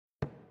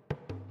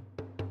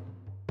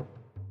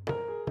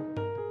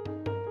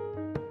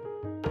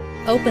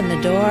Open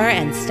the door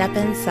and step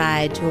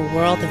inside to a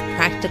world of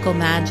practical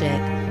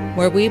magic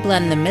where we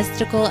blend the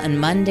mystical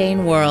and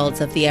mundane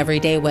worlds of the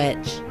everyday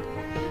witch.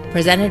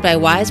 Presented by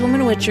Wise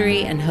Woman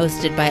Witchery and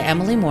hosted by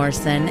Emily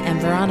Morrison and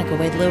Veronica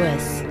Wade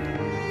Lewis.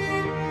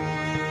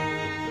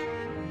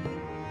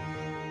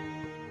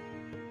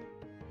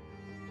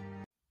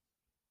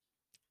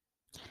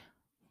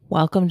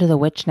 Welcome to The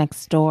Witch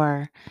Next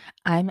Door.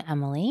 I'm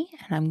Emily,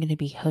 and I'm going to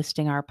be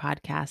hosting our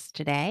podcast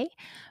today.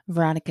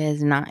 Veronica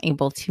is not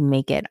able to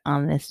make it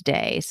on this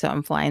day, so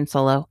I'm flying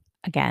solo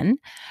again,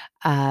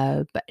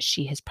 but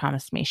she has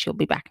promised me she'll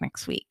be back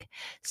next week.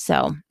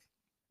 So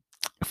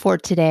for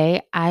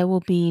today, I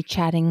will be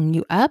chatting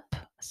you up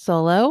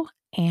solo,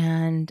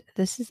 and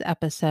this is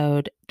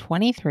episode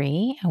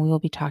 23, and we will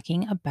be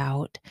talking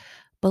about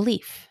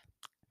belief.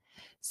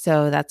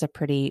 So that's a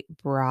pretty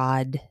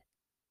broad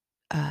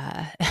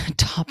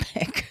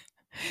topic.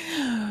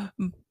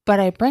 But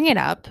I bring it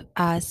up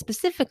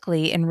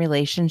specifically in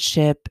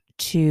relationship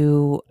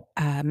to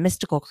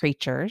mystical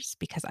creatures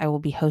because I will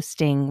be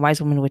hosting,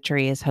 Wise Woman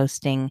Witchery is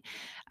hosting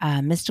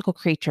Mystical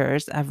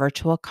Creatures, a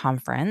virtual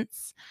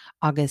conference,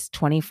 August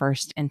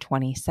 21st and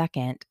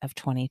 22nd of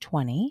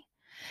 2020.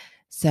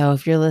 So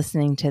if you're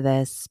listening to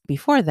this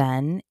before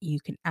then, you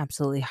can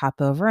absolutely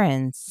hop over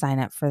and sign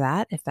up for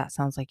that if that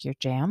sounds like your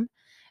jam.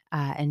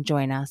 And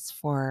join us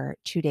for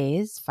 2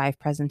 days, 5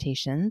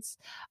 presentations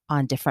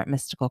on different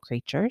mystical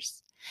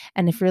creatures.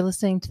 And if you're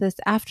listening to this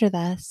after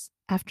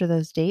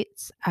those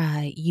dates,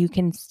 you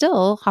can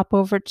still hop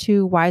over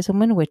to Wise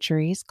Woman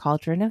Witchery's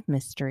Cauldron of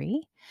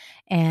Mystery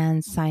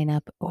and sign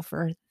up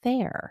over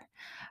there.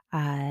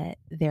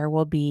 There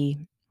will be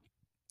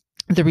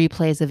the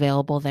replays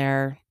available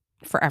there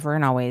forever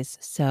and always.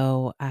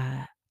 So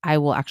I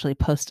will actually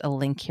post a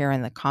link here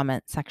in the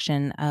comment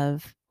section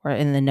or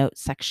in the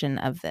notes section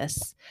of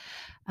this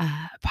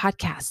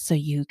podcast, so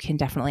you can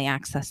definitely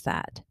access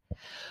that.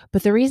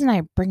 But the reason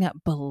I bring up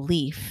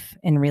belief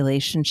in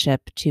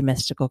relationship to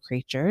mystical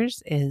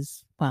creatures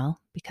is, well,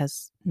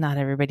 because not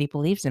everybody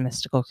believes in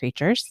mystical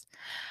creatures.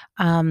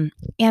 And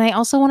I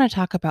also want to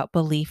talk about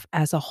belief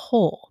as a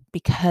whole,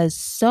 because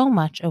so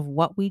much of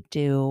what we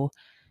do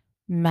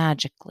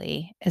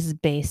magically is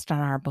based on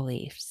our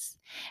beliefs.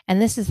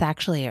 And this is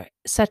actually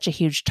such a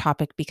huge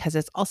topic because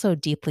it's also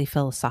deeply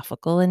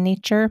philosophical in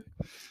nature.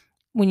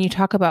 When you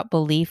talk about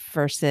belief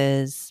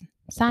versus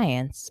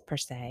science per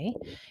se,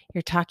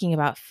 you're talking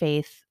about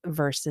faith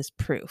versus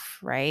proof,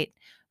 right?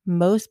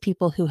 Most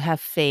people who have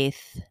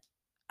faith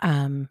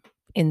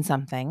in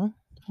something,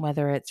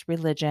 whether it's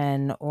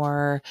religion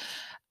or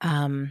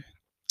some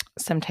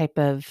type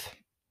of,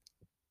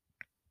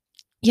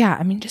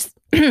 just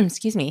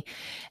excuse me,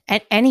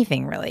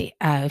 anything really.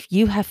 If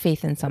you have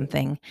faith in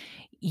something,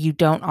 you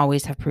don't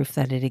always have proof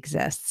that it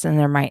exists. And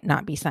there might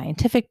not be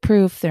scientific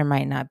proof. There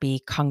might not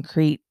be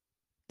concrete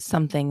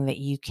something that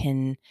you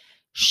can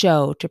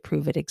show to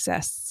prove it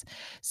exists.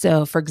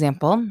 So, for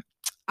example,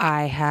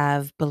 I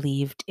have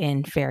believed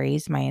in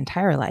fairies my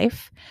entire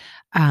life.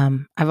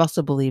 I've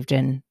also believed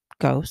in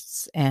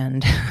ghosts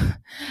and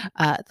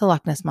the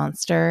Loch Ness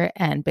Monster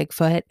and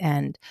Bigfoot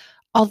and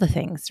all the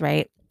things,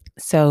 right?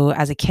 So,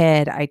 as a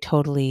kid, I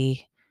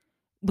totally,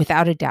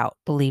 without a doubt,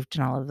 believed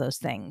in all of those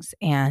things.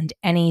 And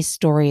any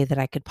story that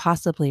I could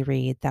possibly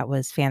read that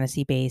was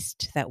fantasy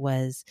based, that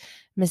was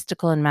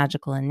mystical and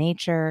magical in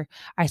nature,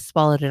 I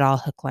swallowed it all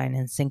hook, line,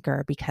 and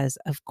sinker because,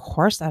 of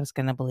course, I was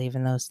going to believe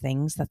in those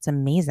things. That's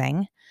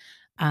amazing.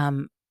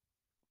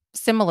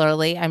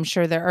 Similarly, I'm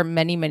sure there are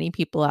many, many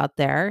people out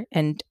there,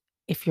 and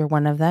if you're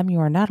one of them, you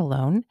are not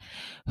alone,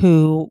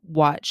 who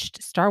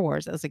watched Star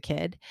Wars as a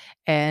kid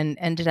and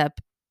ended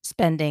up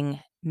spending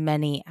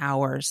many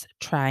hours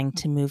trying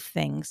to move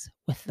things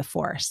with the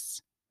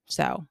Force.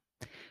 So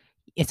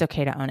it's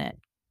okay to own it.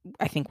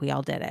 I think we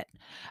all did it.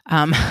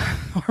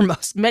 Or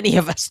many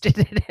of us did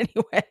it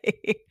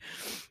anyway.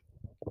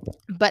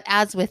 But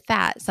as with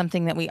that,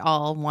 something that we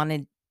all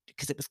wanted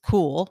because it was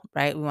cool,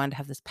 right? We wanted to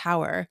have this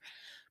power.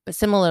 But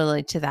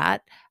similarly to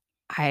that,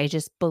 I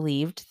just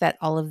believed that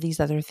all of these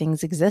other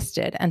things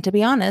existed. And to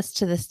be honest,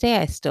 to this day,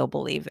 I still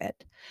believe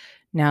it.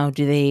 Now,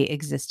 do they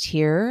exist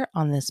here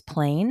on this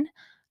plane,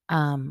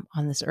 on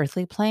this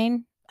earthly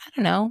plane? I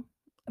don't know.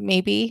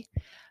 Maybe.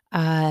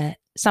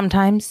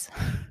 Sometimes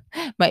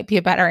might be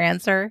a better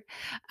answer.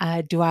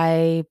 Do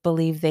I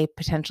believe they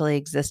potentially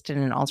exist in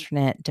an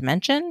alternate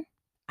dimension?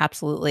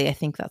 Absolutely. I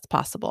think that's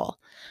possible.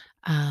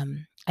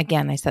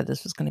 Again, I said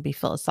this was going to be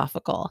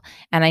philosophical,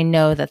 and I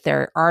know that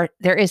there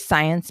is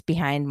science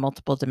behind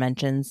multiple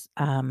dimensions.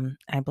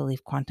 I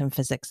believe quantum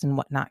physics and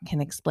whatnot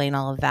can explain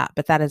all of that,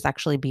 but that is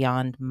actually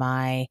beyond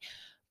my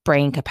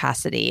brain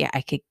capacity. I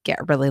could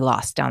get really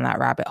lost down that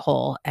rabbit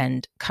hole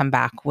and come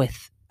back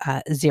with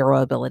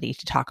zero ability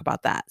to talk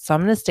about that. So I'm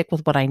going to stick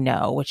with what I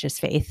know, which is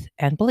faith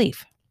and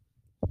belief.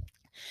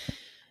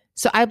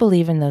 So I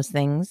believe in those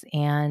things,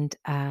 and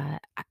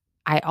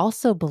I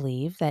also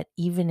believe that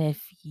even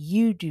if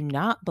you do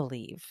not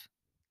believe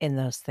in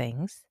those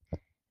things,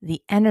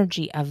 the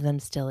energy of them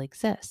still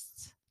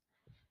exists.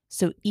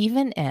 So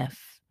even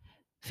if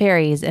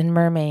fairies and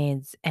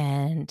mermaids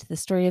and the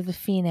story of the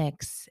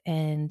phoenix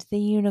and the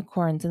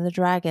unicorns and the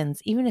dragons,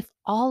 even if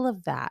all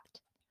of that,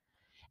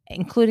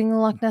 including the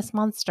Loch Ness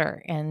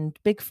Monster and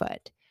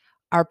Bigfoot,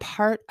 are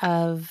part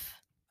of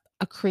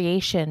a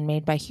creation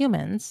made by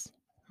humans,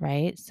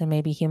 right? So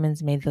maybe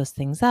humans made those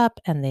things up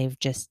and they've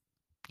just,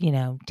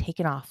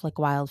 taken off like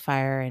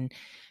wildfire, and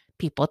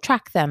people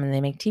track them and they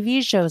make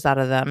TV shows out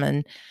of them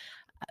and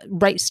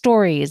write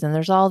stories. And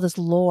there's all this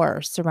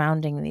lore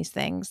surrounding these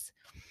things.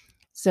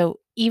 So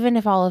even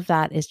if all of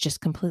that is just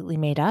completely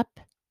made up,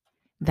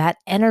 that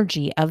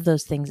energy of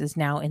those things is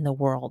now in the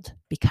world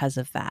because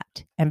of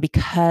that and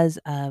because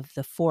of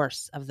the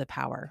force of the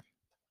power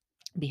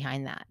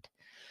behind that.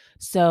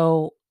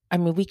 So, I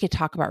mean, we could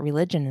talk about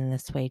religion in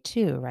this way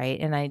too, right?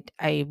 And I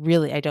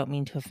don't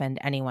mean to offend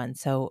anyone.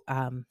 So,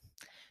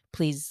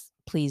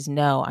 please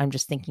know, I'm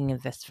just thinking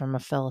of this from a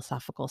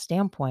philosophical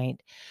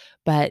standpoint.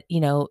 But,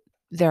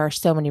 there are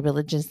so many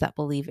religions that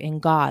believe in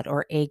God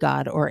or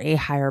a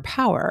higher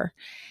power.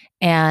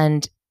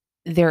 And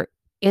there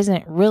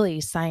isn't really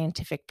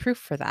scientific proof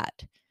for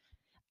that.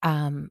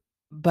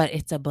 But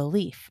it's a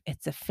belief,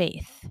 it's a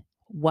faith.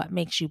 What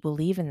makes you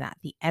believe in that?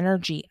 The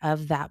energy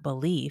of that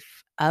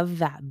belief, of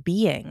that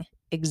being,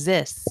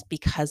 exists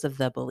because of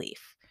the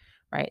belief,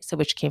 right? So,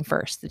 which came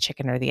first, the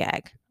chicken or the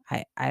egg?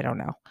 I don't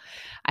know.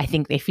 I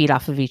think they feed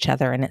off of each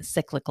other and it's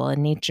cyclical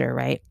in nature,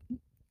 right?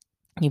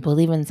 You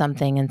believe in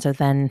something, and so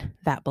then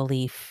that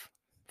belief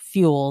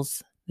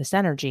fuels this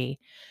energy.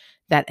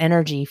 That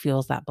energy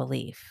fuels that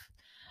belief.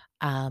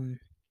 Um,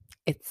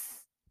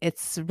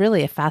 it's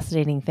really a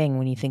fascinating thing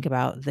when you think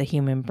about the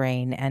human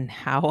brain and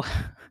how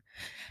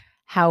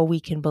how we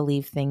can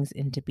believe things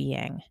into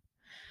being.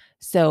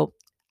 So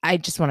I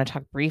just want to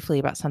talk briefly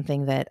about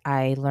something that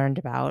I learned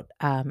about,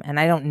 and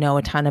I don't know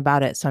a ton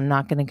about it, so I'm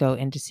not going to go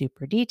into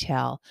super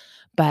detail.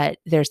 But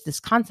there's this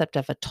concept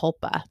of a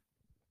tulpa.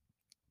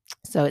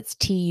 So it's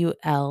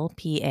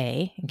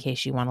TULPA, in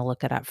case you want to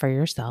look it up for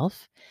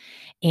yourself.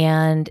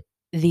 And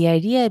the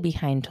idea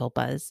behind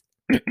tulpas,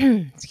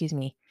 excuse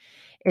me,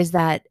 is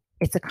that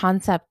it's a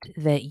concept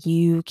that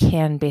you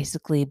can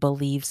basically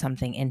believe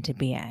something into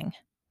being,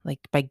 like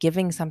by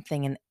giving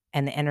something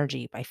an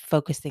energy, by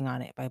focusing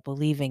on it, by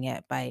believing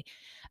it, by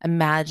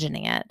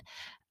imagining it.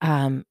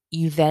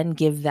 You then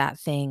give that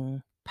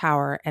thing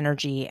power,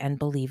 energy, and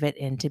believe it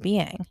into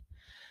being.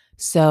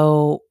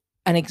 So,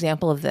 an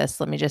example of this,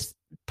 let me just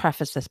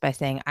preface this by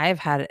saying I've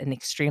had an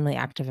extremely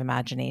active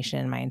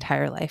imagination my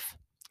entire life.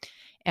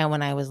 And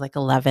when I was like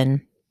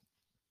 11,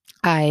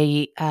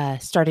 I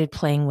started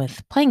playing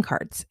with playing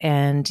cards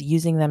and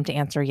using them to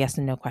answer yes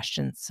and no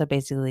questions. So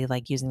basically,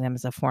 like using them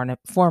as a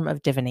form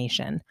of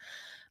divination,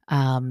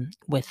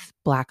 with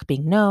black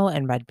being no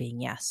and red being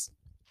yes.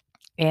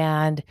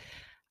 And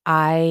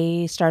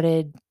I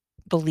started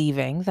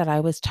believing that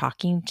I was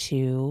talking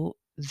to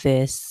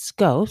this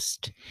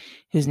ghost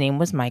whose name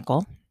was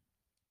Michael.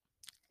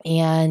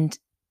 And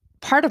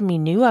part of me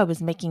knew I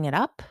was making it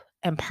up.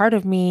 And part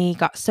of me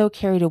got so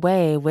carried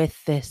away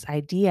with this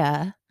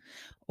idea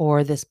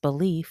or this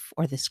belief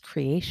or this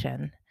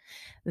creation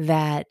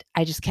that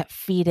I just kept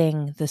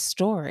feeding the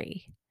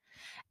story.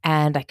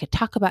 And I could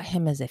talk about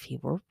him as if he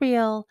were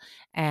real.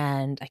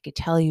 And I could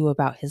tell you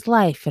about his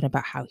life and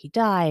about how he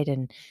died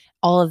and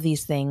all of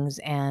these things.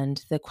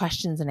 And the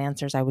questions and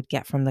answers I would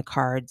get from the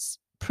cards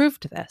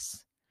proved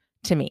this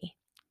to me.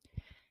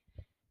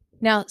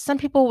 Now, some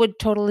people would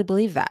totally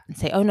believe that and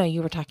say, oh, no,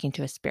 you were talking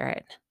to a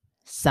spirit.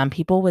 Some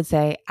people would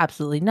say,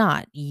 absolutely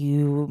not.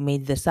 You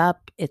made this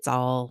up. It's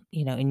all,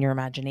 in your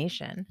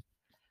imagination.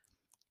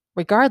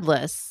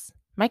 Regardless,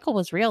 Michael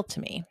was real to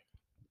me.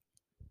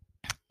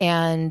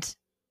 And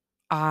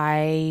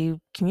I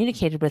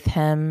communicated with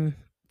him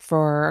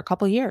for a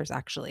couple years,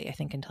 actually, I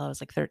think until I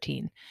was like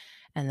 13,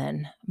 and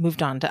then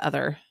moved on to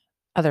other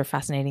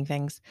fascinating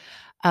things.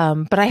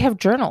 But I have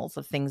journals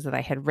of things that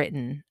I had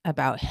written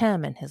about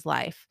him and his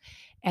life.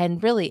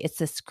 And really, it's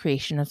this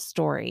creation of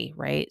story,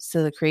 right?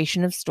 So the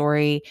creation of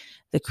story,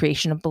 the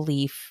creation of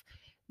belief,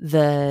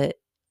 the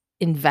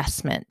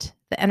investment,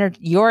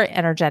 your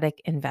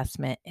energetic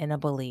investment in a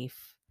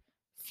belief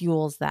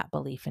fuels that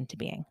belief into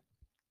being.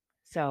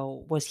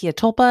 So was he a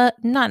tulpa?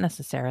 Not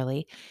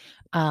necessarily.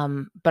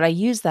 But I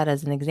use that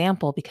as an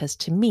example because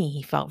to me,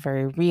 he felt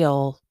very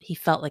real. He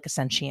felt like a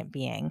sentient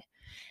being.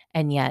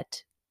 And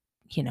yet,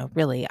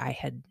 really, I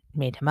had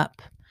made him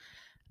up.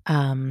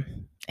 I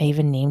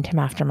even named him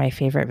after my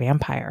favorite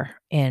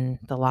vampire in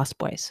The Lost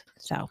Boys.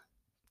 So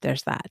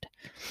there's that.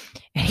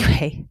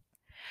 Anyway,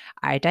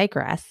 I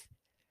digress.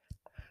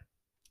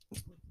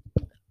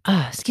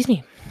 Excuse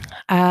me.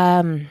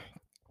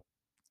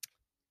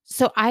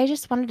 So I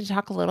just wanted to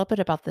talk a little bit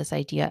about this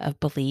idea of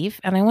belief,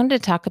 and I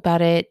wanted to talk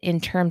about it in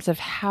terms of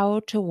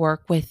how to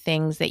work with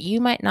things that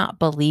you might not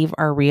believe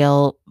are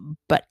real,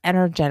 but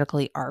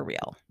energetically are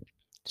real.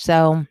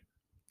 So,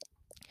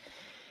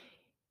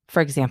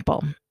 for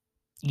example,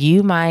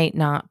 you might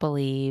not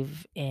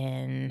believe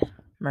in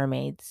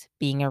mermaids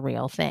being a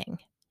real thing,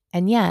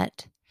 and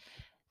yet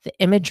the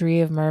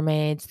imagery of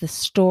mermaids, the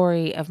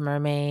story of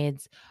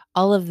mermaids,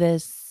 all of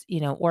this,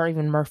 or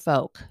even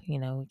merfolk, we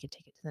could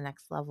take it to the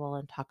next level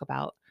and talk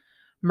about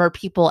mer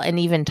people and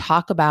even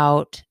talk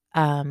about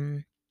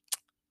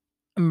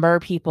mer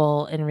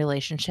people in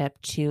relationship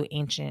to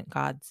ancient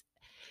gods.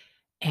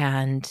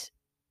 And,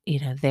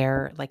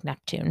 they're like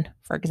Neptune,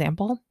 for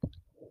example,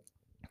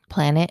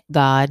 planet,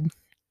 god,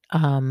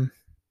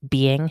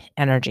 being,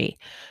 energy,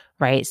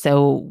 right?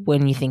 So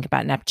when you think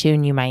about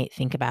Neptune, you might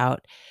think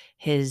about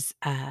his,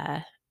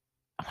 I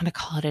want to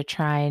call it a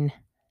trine.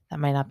 That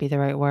might not be the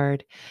right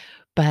word,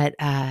 but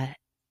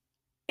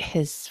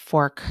his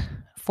forked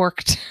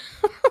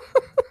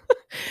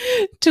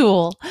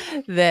tool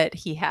that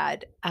he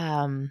had.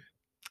 And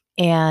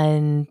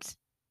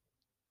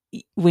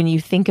when you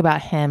think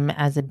about him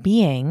as a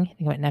being,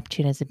 think about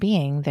Neptune as a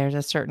being, there's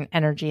a certain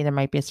energy, there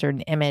might be a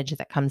certain image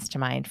that comes to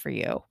mind for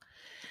you.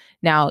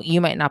 Now,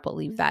 you might not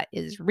believe that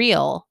is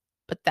real,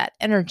 but that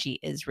energy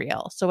is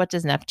real. So what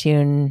does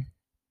Neptune,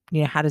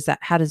 how does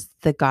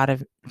the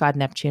god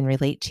Neptune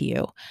relate to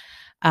you?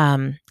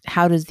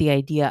 How does the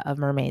idea of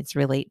mermaids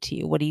relate to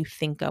you? What do you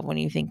think of when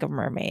you think of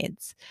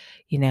mermaids?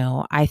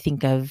 I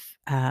think of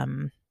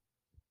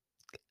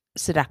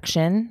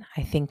seduction.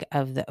 I think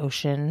of the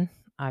ocean,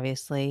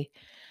 obviously,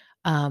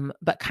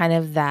 but kind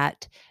of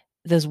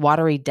those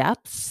watery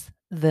depths,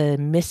 the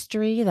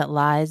mystery that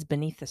lies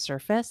beneath the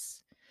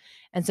surface.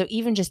 And so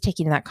even just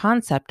taking that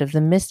concept of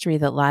the mystery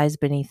that lies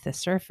beneath the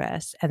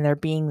surface and there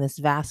being this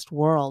vast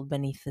world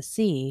beneath the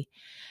sea,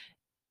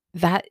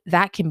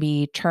 that can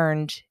be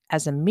turned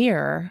as a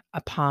mirror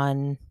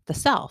upon the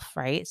self,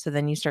 right? So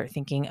then you start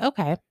thinking,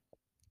 okay,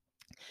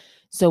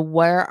 so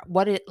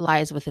what it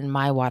lies within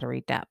my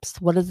watery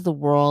depths? What is the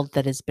world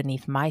that is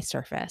beneath my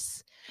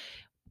surface?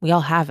 We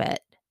all have it,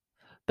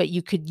 but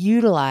you could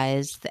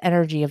utilize the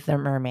energy of the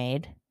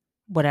mermaid,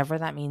 whatever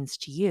that means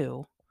to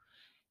you,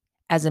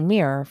 as a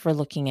mirror for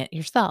looking at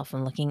yourself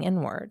and looking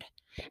inward.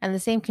 And the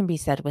same can be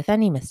said with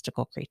any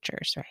mystical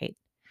creatures, right?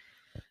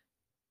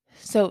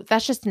 So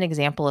that's just an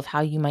example of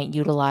how you might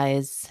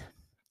utilize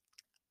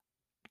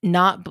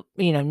not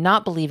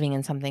believing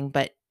in something,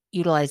 but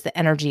utilize the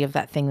energy of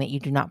that thing that you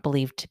do not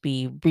believe to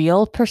be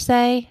real per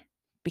se,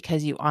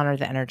 because you honor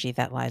the energy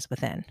that lies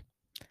within.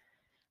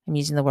 I'm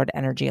using the word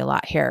energy a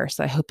lot here,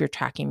 so I hope you're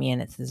tracking me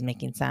and it is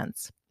making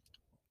sense.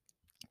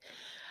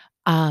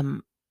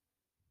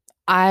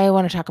 I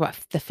want to talk about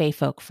the fae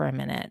folk for a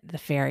minute, the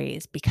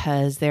fairies,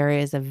 because there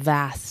is a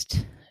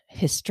vast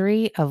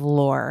history of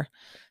lore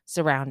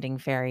surrounding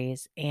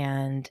fairies,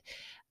 and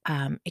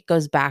it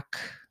goes back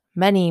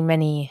many,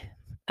 many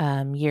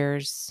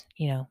years,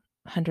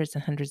 hundreds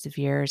and hundreds of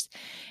years,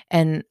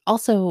 and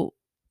also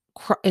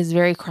is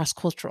very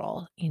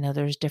cross-cultural.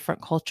 There's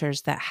different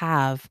cultures that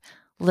have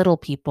little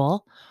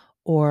people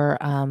or,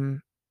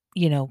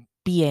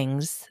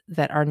 beings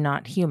that are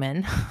not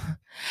human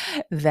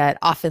that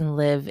often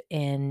live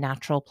in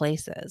natural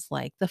places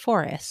like the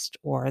forest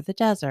or the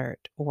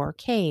desert or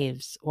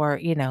caves or,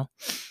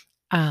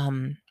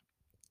 um,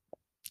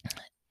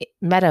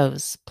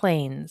 meadows,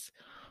 plains,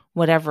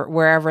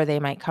 wherever they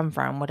might come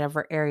from,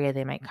 whatever area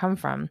they might come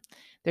from.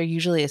 They're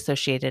usually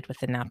associated with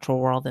the natural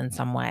world in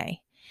some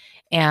way.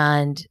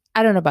 And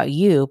I don't know about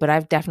you, but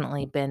I've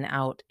definitely been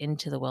out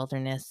into the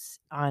wilderness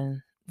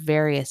on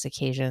various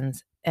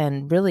occasions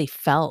and really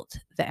felt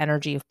the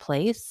energy of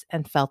place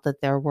and felt that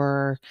there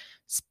were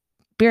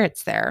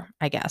spirits there,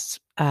 I guess,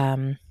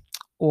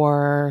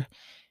 or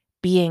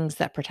beings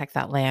that protect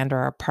that land or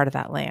are part of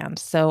that land.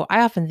 So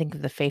I often think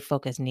of the fae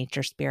folk as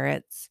nature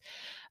spirits.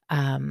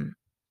 I'll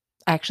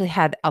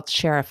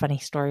share a funny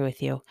story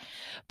with you,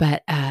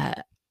 but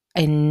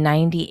in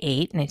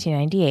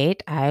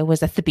 1998, I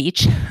was at the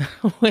beach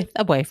with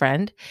a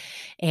boyfriend,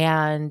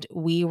 and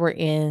we were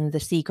in the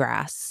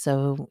seagrass.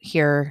 So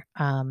here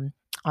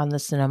on the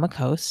Sonoma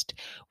coast,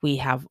 we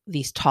have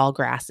these tall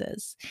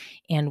grasses,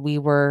 and we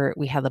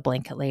had the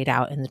blanket laid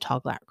out in the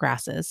tall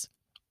grasses.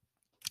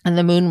 And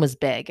the moon was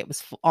big. It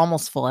was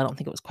almost full. I don't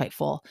think it was quite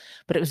full,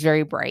 but it was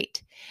very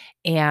bright.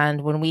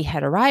 And when we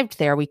had arrived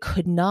there, we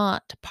could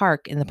not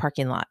park in the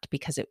parking lot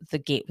because the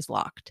gate was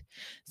locked.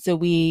 So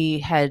we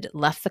had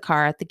left the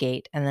car at the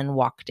gate and then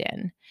walked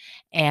in.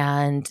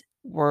 And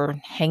we're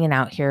hanging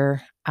out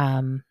here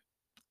on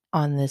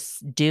this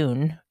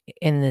dune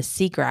in the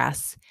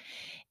seagrass.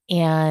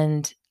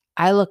 And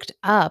I looked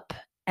up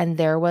and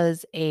there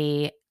was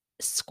a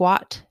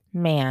squat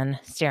man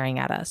staring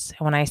at us.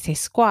 And when I say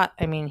squat,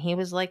 I mean he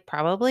was like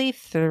probably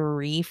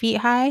 3 feet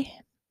high.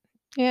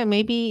 Yeah,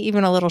 maybe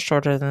even a little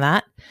shorter than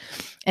that.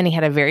 And he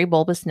had a very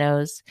bulbous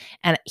nose.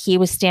 And he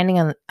was standing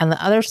on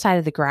the other side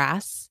of the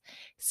grass.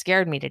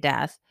 Scared me to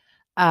death.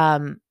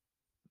 But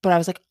I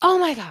was like, oh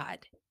my God.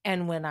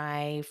 And when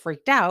I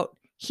freaked out,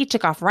 he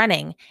took off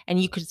running.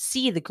 And you could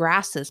see the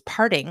grasses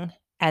parting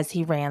as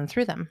he ran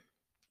through them.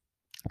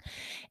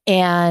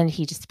 And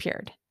he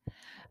disappeared.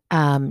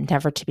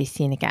 Never to be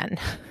seen again.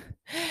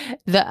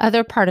 The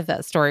other part of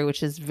that story,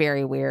 which is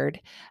very weird,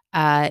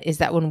 is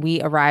that when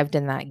we arrived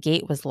and that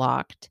gate was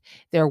locked,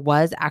 there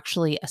was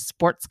actually a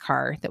sports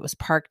car that was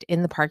parked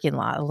in the parking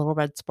lot, a little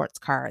red sports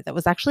car that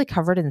was actually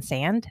covered in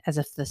sand, as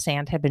if the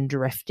sand had been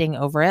drifting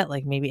over it,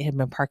 like maybe it had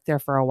been parked there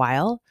for a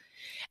while.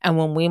 And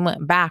when we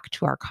went back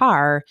to our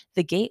car,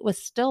 the gate was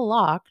still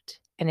locked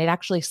and it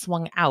actually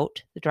swung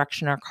out the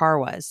direction our car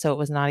was. So it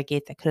was not a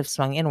gate that could have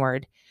swung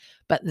inward,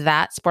 but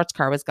that sports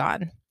car was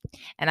gone.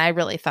 And I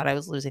really thought I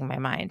was losing my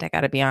mind. I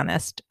got to be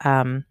honest.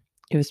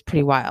 It was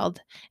pretty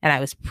wild and I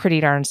was pretty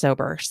darn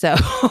sober. So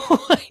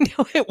I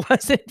know it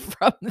wasn't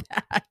from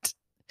that.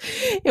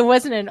 It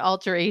wasn't an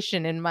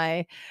alteration in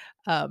my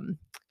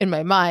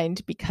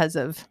mind because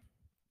of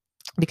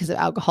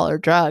alcohol or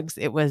drugs.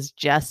 It was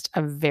just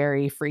a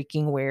very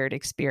freaking weird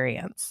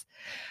experience.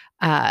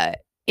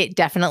 It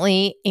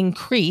definitely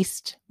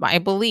increased my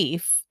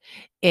belief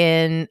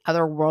in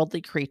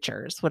otherworldly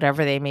creatures,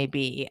 whatever they may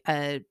be,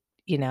 a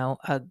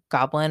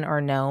goblin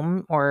or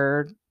gnome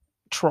or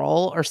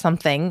troll or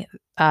something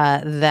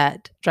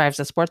that drives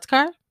a sports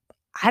car.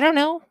 I don't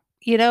know.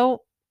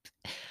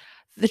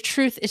 The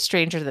truth is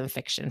stranger than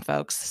fiction,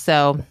 folks.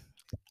 So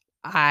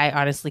I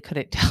honestly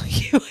couldn't tell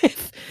you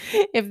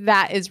if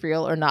that is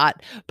real or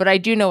not, but I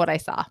do know what I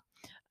saw.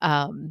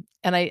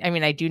 And I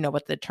mean, I do know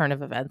what the turn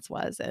of events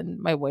was. And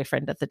my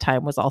boyfriend at the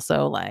time was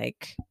also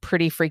like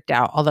pretty freaked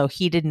out, although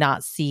he did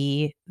not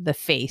see the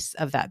face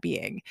of that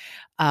being.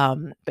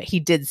 But he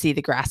did see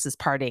the grasses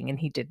parting and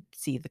he did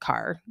see the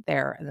car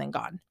there and then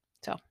gone.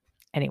 So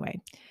anyway,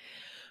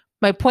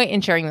 my point in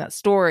sharing that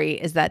story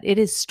is that it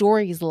is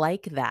stories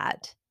like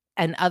that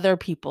and other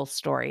people's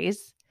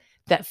stories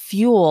that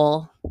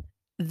fuel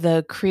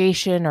the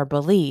creation or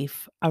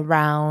belief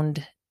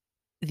around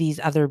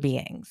these other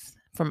beings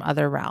from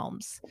other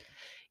realms.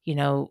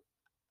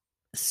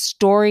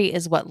 Story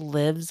is what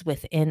lives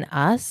within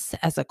us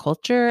as a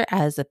culture,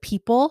 as a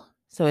people.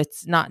 So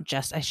it's not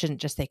just, I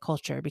shouldn't just say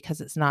culture, because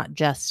it's not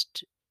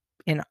just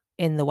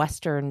in the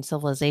Western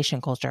civilization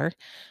culture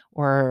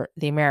or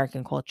the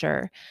American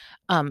culture.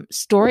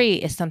 Story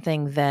is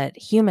something that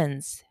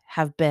humans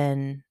have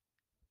been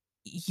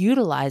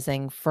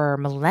utilizing for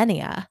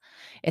millennia.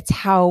 It's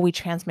how we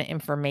transmit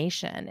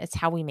information. It's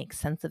how we make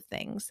sense of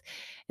things.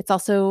 It's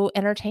also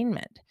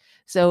entertainment.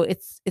 So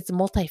it's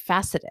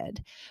multifaceted.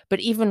 But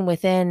even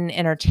within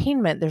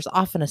entertainment, there's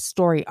often a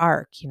story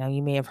arc.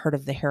 You may have heard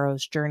of the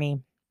hero's journey,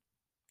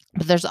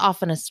 but there's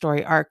often a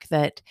story arc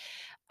that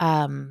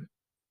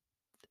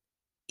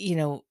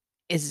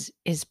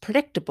is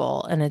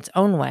predictable in its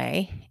own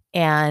way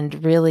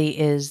and really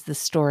is the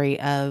story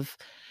of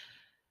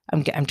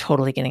I'm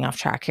totally getting off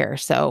track here.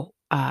 So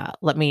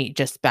let me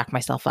just back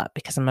myself up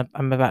because I'm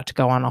about to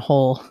go on a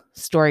whole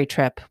story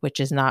trip, which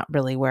is not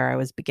really where I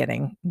was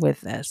beginning with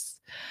this.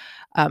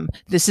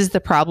 This is the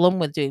problem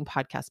with doing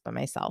podcasts by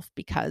myself,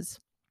 because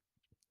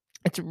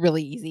it's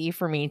really easy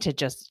for me to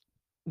just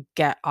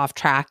get off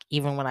track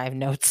even when I have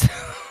notes.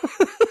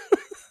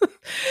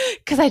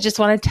 Because I just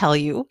want to tell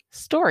you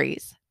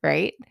stories,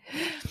 right?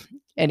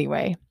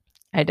 Anyway,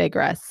 I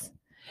digress.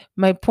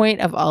 My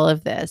point of all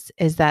of this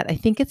is that I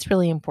think it's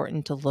really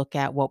important to look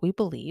at what we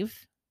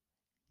believe,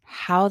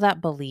 how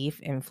that belief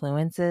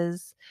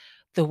influences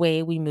the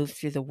way we move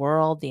through the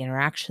world, the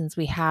interactions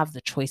we have,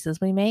 the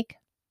choices we make.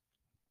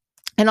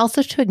 And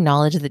also to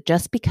acknowledge that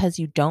just because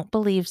you don't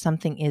believe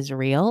something is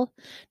real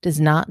does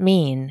not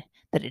mean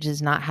that it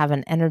does not have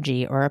an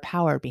energy or a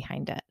power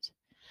behind it.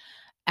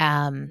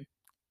 And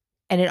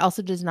it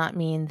also does not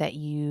mean that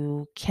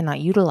you cannot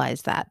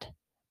utilize that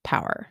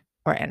power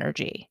or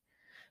energy.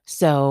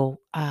 So,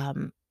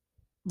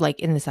 like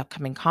in this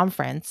upcoming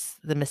conference,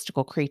 the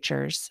Mystical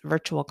Creatures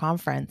virtual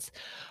conference,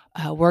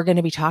 we're going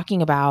to be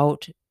talking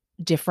about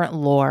different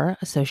lore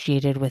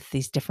associated with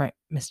these different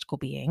mystical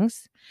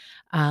beings.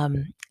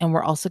 And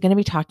we're also going to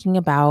be talking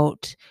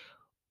about,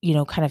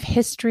 kind of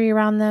history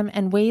around them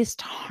and ways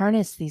to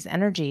harness these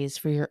energies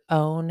for your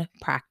own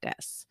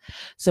practice.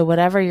 So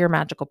whatever your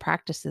magical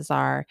practices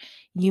are,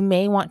 you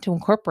may want to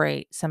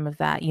incorporate some of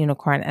that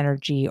unicorn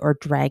energy or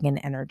dragon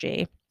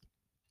energy.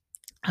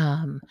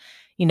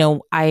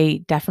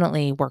 I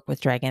definitely work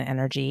with dragon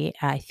energy.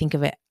 I think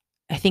of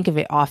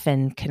it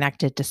often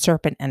connected to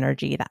serpent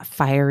energy, that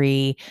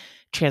fiery,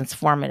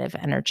 transformative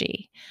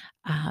energy.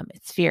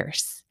 It's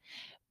fierce.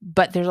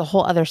 But there's a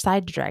whole other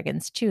side to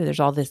dragons too. There's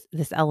all this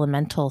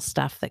elemental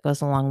stuff that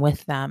goes along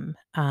with them.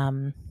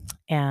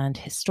 And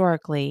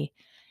historically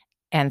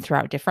and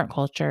throughout different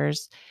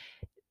cultures,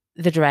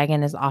 the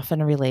dragon is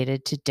often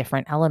related to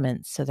different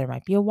elements. So there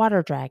might be a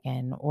water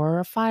dragon or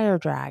a fire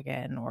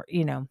dragon or,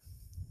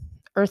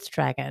 earth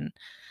dragon.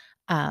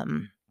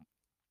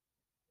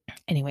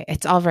 Anyway,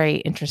 it's all very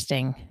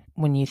interesting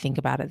when you think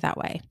about it that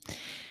way,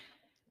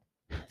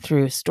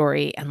 through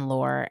story and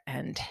lore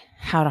and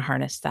how to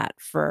harness that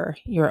for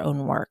your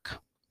own work.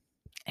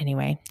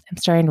 Anyway, I'm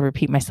starting to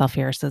repeat myself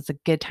here, so it's a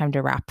good time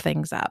to wrap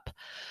things up.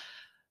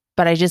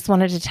 But I just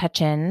wanted to touch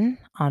in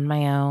on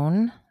my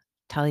own,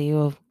 tell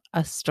you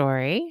a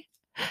story,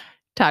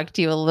 talk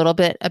to you a little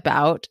bit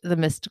about the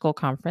Mystical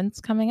Conference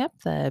coming up,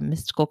 the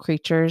Mystical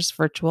Creatures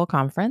Virtual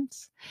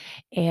Conference,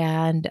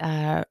 and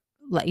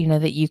let you know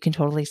that you can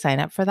totally sign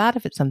up for that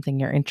if it's something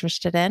you're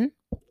interested in.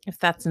 If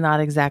that's not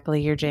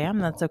exactly your jam,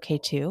 that's okay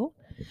too.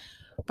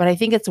 But I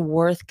think it's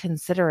worth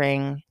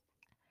considering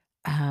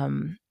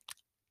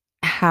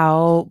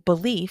how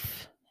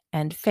belief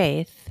and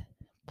faith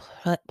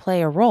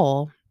play a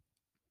role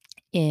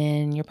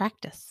in your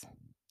practice.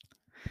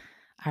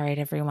 All right,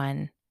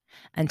 everyone.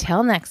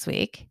 Until next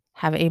week,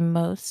 have a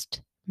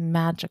most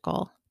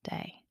magical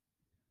day.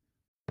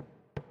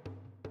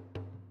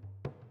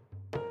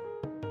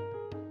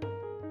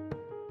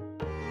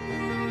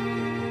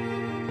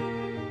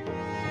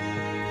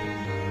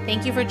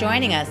 Thank you for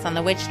joining us on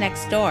The Witch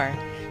Next Door.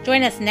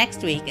 Join us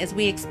next week as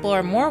we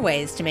explore more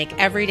ways to make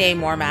every day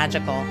more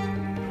magical.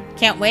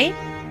 Can't wait?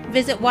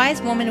 Visit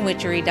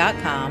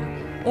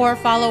wisewomanwitchery.com or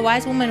follow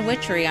Wise Woman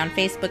Witchery on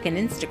Facebook and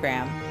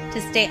Instagram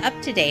to stay up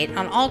to date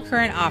on all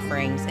current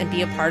offerings and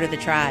be a part of the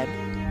tribe.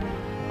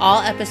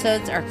 All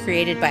episodes are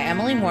created by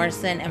Emily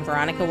Morrison and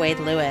Veronica Wade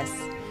Lewis.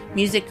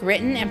 Music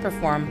written and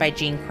performed by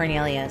Jean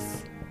Cornelius.